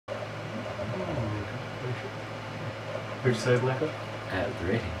Who'd you say is in that goal? The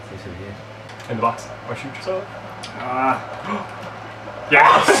rating, 678. In the box. Or shoot yourself?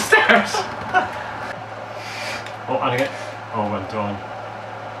 Yes! Oh, and again. Oh, well done.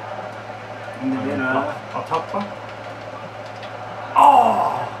 Up top.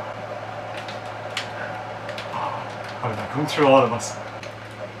 Oh! How did that come through all of us?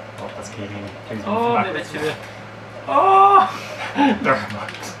 Oh, that's Katie. Please Oh, back. they missed you. Oh! There.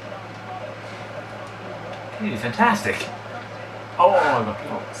 He's fantastic. Oh, look.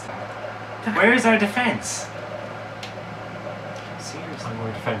 Where is our defence? Seriously. I'm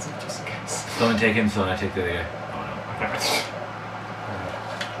going defensive just in case. Don't take him, son. I take the other guy. Okay.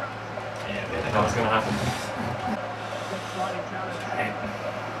 Yeah, That was going to happen.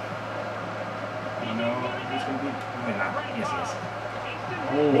 No, he's going to be. Yes, he is.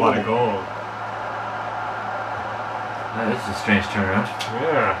 Oh, what a goal. Oh, this is a strange turnaround.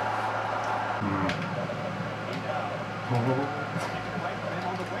 Yeah.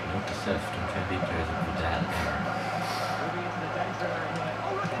 Note to self, don't try and beat players up with that.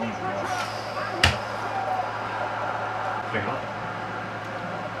 Pick it up.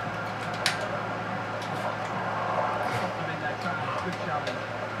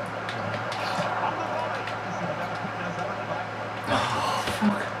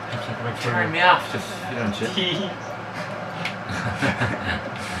 Turn me off, just, you don't chill.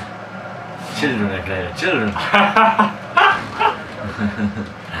 Children I play with, children.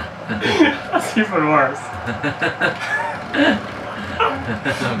 That's even worse.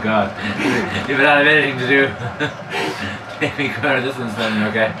 Oh god. If it had anything to do, make me come out of this one then,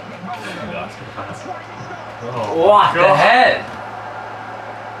 okay? Oh, what the hell?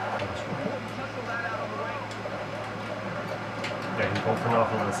 Yeah, he's going for an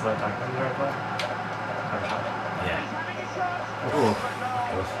awful lot of slight tackle in there, but have a shot. Yeah. Oh.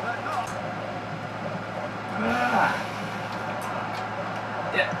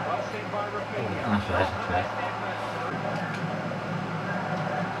 Yeah. Not bad, not bad.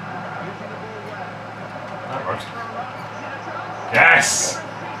 That worked. Yes!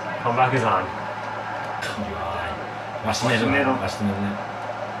 Comeback is on. Come on. Watch the middle. Watch the middle.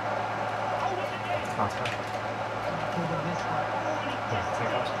 That's bad.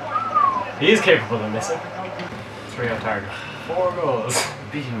 He is capable of missing. 3 on target. 4 goals.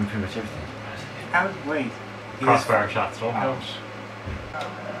 Beat him in pretty much everything. How? Wait. Crossbar shots don't count.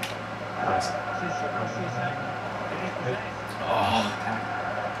 Nice. Oh.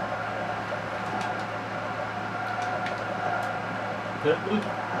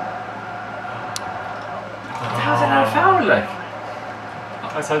 How's that not a foul, like?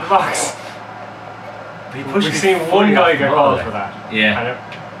 Outside the box. We've seen me one guy off get the ball, called like. for that. Yeah. And it,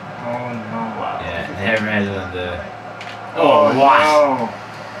 Oh no. wow. Yeah, never had it on the... Oh what? no.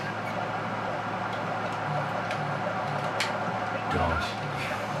 Don't.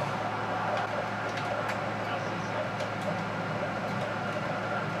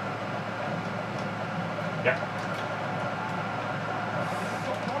 Yeah.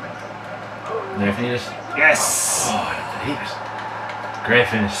 There, finish. Yes. Oh, I believe it. Great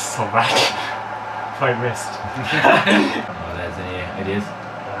finish. So bad. If I missed. Oh, there's any ideas?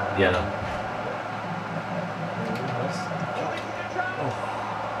 Yellow.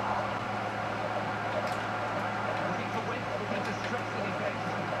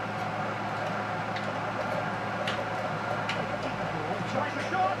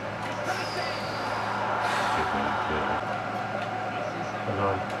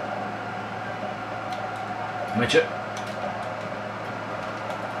 Mitchell.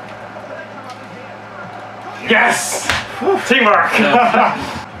 Yes! Teamwork! Looking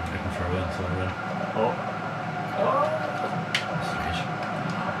for a win, so I win. Oh.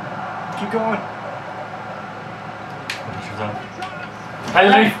 Keep going.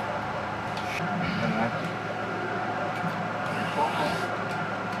 Penalty!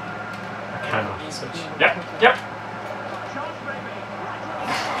 I cannot switch. Yep.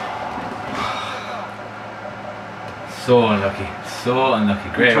 So unlucky. So unlucky.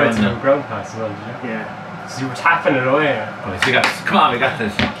 Great Tried run to do now. a ground pass as well, did you? Yeah. So you were tapping it away. Boys, we got this. Come on, we got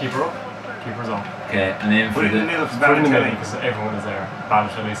this. Keeper up. Keeper's on. Okay, and then for Put it in the the... middle. Put it in the middle because everyone is there.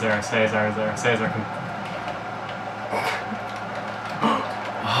 Balotelli's there. Cesar is there. Cesar can...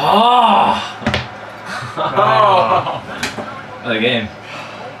 Oh! What a game.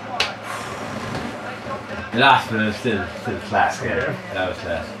 The last one was still class game. Yeah. That was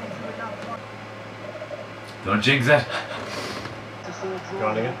class. Don't jinx it. Go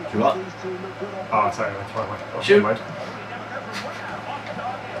on again. Do what? Oh, sorry. I went wrong way. Oh, Shoot. never mind.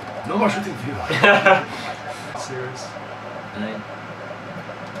 No more shooting for you. Serious. And then...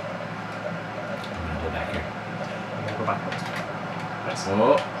 I'm gonna go back here. I'm gonna Go back post. Nice.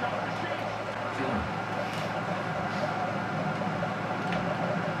 Oh.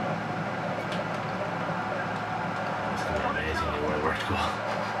 That's going to be amazing. Where it worked goal.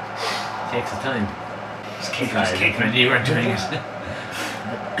 Takes its time. Just kick Sorry, when you weren't doing it.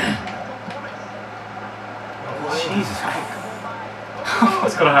 Jesus Christ.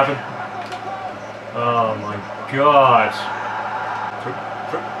 What's gonna happen? Oh my god.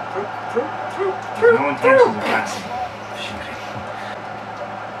 No intention of pass.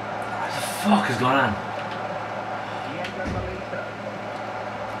 What the fuck is going on?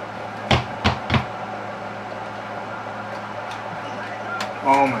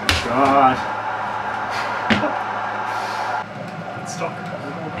 Oh my god. It's stuck.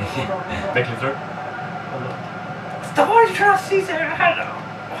 Make it through. Stop! Why are you trying to see their head?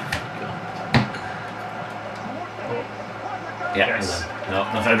 Yeah, Yes. no,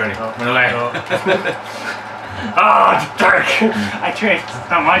 not celebrating. Run away. No. Ah, dark! I tricked. It's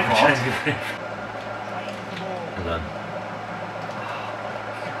not my fault. Well done.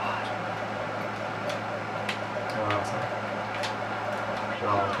 Oh, sorry.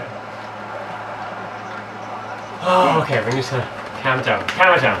 Oh, okay. Oh, okay, we need to calm it down.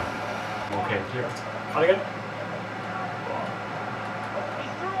 Calm it down. Okay, here. On again.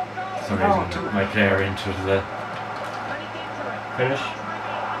 For some reason, my player into the Finish.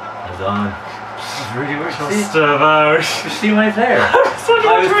 was on. It's really weird. Just about. You see my player? I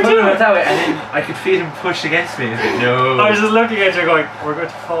was putting it that way, and then I could feel him push against me. No. I was just looking at you going, we're going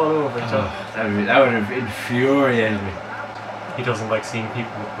to fall over. Oh, that would have infuriated me. He doesn't like seeing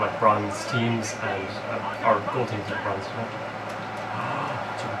people with like bronze teams and or gold teams with bronze.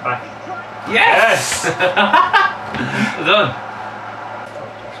 Back. Yes! Well done.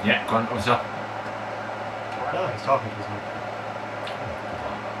 Yeah, go on, what's up? No, he's talking to his mate.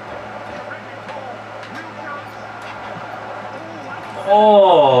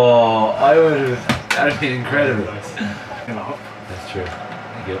 Oh, I would have. That would be incredible. Nice. That's true.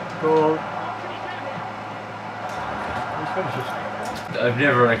 Thank you. Goal. Let's finish it. I've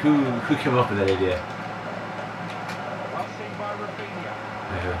never, like, who came up with that idea?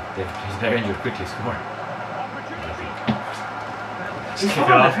 They're injured, quickly score. Just kick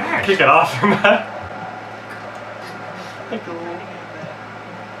it off. Kick it off from that.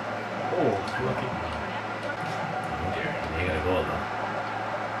 Oh, lucky. Oh dear, they got a goal though.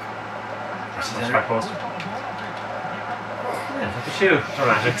 That's back post. Yeah, look at you.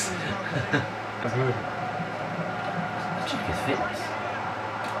 Dramatics. That's moving. Check his fitness.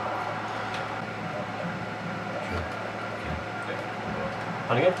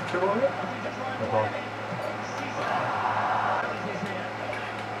 On again? True ball again? No ball.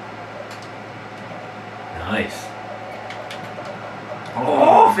 Nice.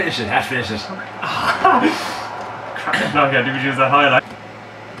 Oh, finish it. Hash finish it. No, okay, did we use that highlight?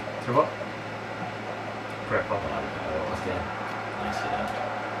 Through what? Correct ball. What's that? Nice, yeah.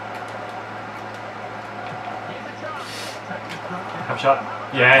 Have a shot.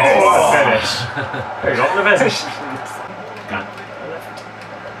 Yes, finish. There you go, the finish. Gone.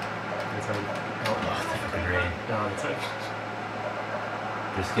 Inside. Oh, the fucking rain. No, inside.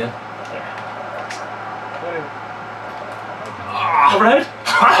 Brisket? Overhead?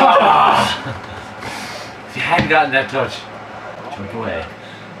 If you hadn't gotten that touch, jump away.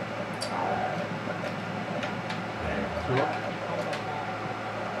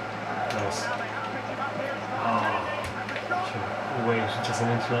 Nice. Oh. Wait, just an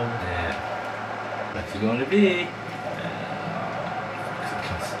inch longer. Yeah. What's it going to be?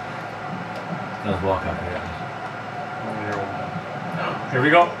 That was walk out here. Here we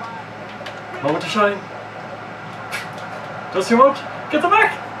go. Moment to shine. Just your moment. Get the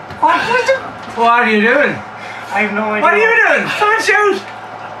back. What are you doing? I have no idea. What are you doing? Come and shoot!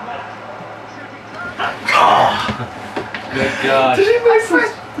 Oh. Good God. Did he miss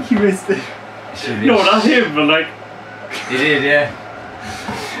it? He missed it. No, not him, but like. He did, yeah.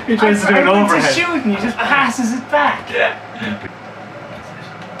 He tries to do an overhead. To shoot and he just passes it back. Yeah.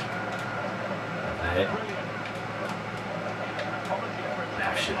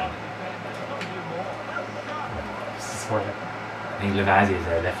 I think Lavazzi is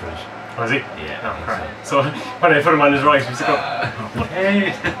their left foot. Oh, is he? Yeah. Oh, right. So when I put him on his right, he's like,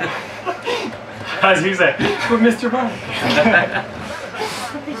 Hey! as you say, but Mr. Bark.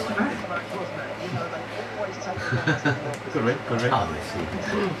 Good way, good way. Obviously.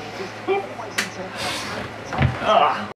 Ah.